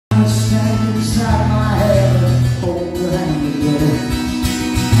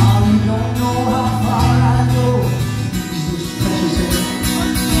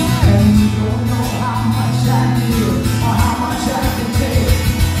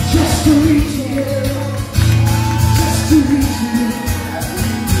to reach you, just to reach you,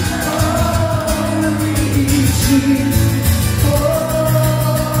 oh, to reach you.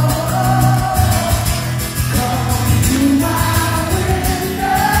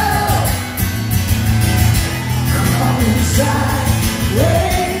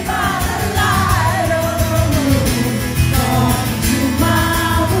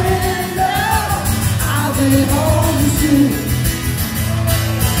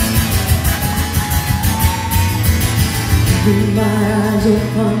 With my eyes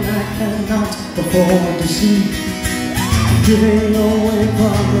open, I cannot afford to see. Giving away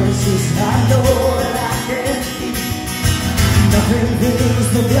promises I know that I can't keep. Nothing fills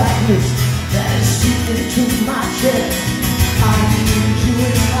the blackness that is seeping to my chest. I need you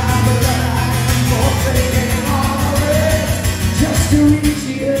in my blood, I'm forsaking all the rest. Just to reach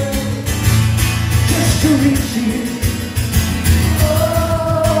you, just to reach you,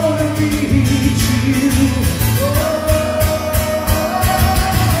 oh, to reach you.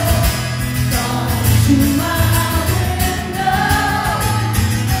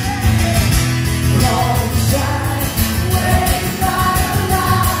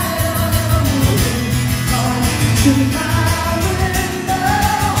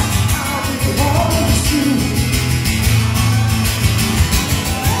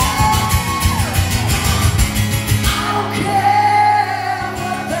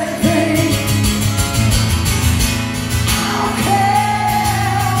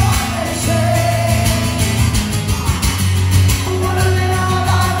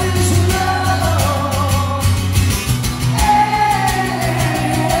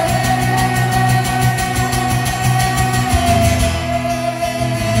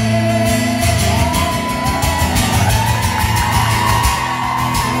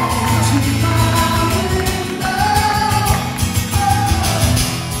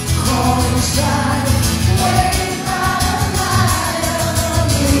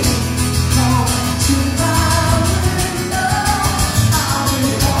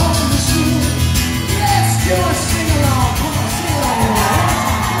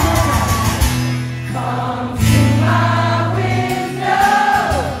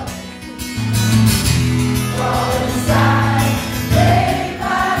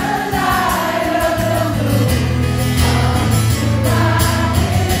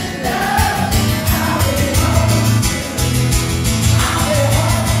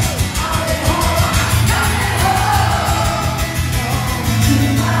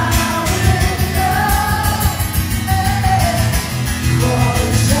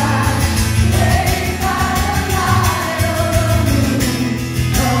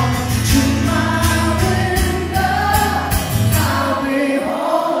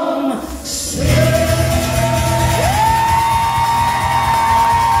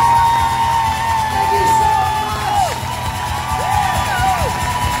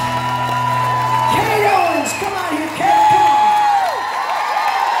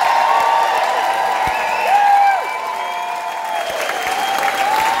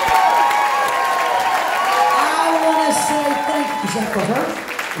 Is that for her?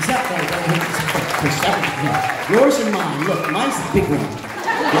 Is that for yours and mine? Look, mine's the big one.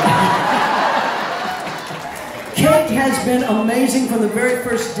 Kate has been amazing from the very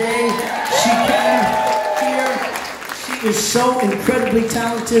first day she came here. She is so incredibly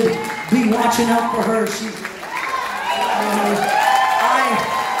talented. Be watching out for her. This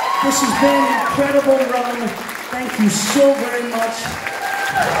has been an incredible run. Thank you so very much.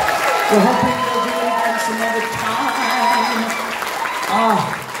 We're hoping we'll do it again some other time.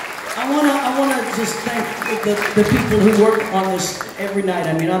 I want to just thank the people who work on this every night.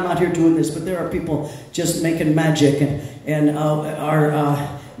 I mean, I'm not here doing this, but there are people just making magic. And our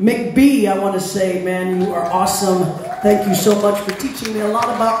Mick B, I want to say, man, you are awesome. Thank you so much for teaching me a lot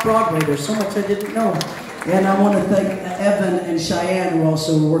about Broadway. There's so much I didn't know. And I want to thank Evan and Cheyenne, who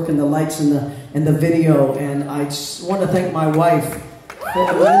also were working the lights and the video. And I just want to thank my wife,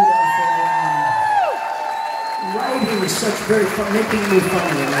 Linda, writing such very fun, making me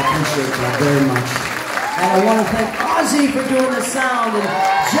funny, and I appreciate that very much. And I want to thank Ozzy for doing the sound, and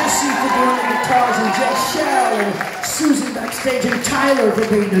Jesse for doing the guitars, and Jess Shell, and Susan backstage, and Tyler for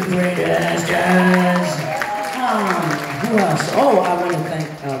being the greatest jazz. Who else? Oh, I want to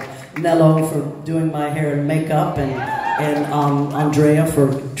thank Nello for doing my hair and makeup, and Andrea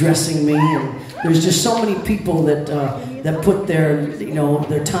for dressing me. And there's just so many people that put their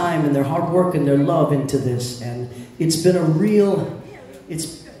their time and their hard work and their love into this, and it's been a real,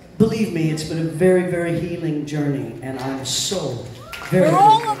 believe me, it's been a very, very healing journey, and I'm so very. For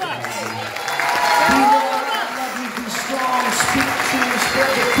all of us. Be well, I love you. Be strong. Speak true.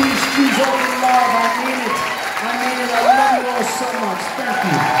 Spread the peace. Choose all the love. I mean it. I mean it. I love you all so much.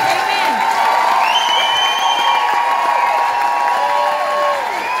 Thank you.